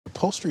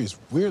upholstery is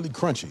weirdly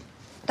crunchy.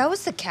 That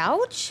was the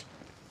couch?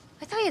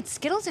 I thought you had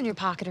Skittles in your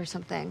pocket or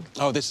something.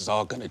 Oh, this is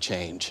all gonna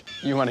change.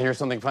 You want to hear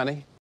something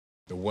funny?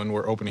 The one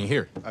we're opening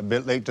here. A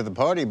bit late to the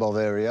party,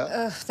 Bavaria.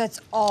 Ugh, that's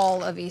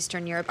all of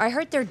Eastern Europe. I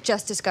heard they're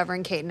just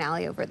discovering Kate and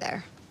Allie over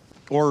there.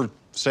 Or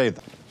save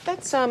them.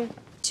 That's,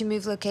 To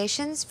move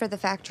locations for the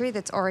factory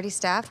that's already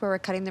staffed, where we're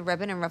cutting the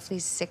ribbon in roughly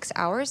 6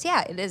 hours.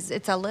 Yeah, it is.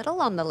 It's a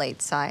little on the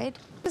late side.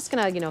 just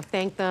gonna,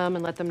 thank them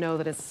and let them know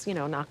that it's,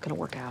 not gonna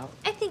work out.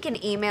 I think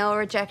an email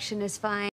rejection is fine.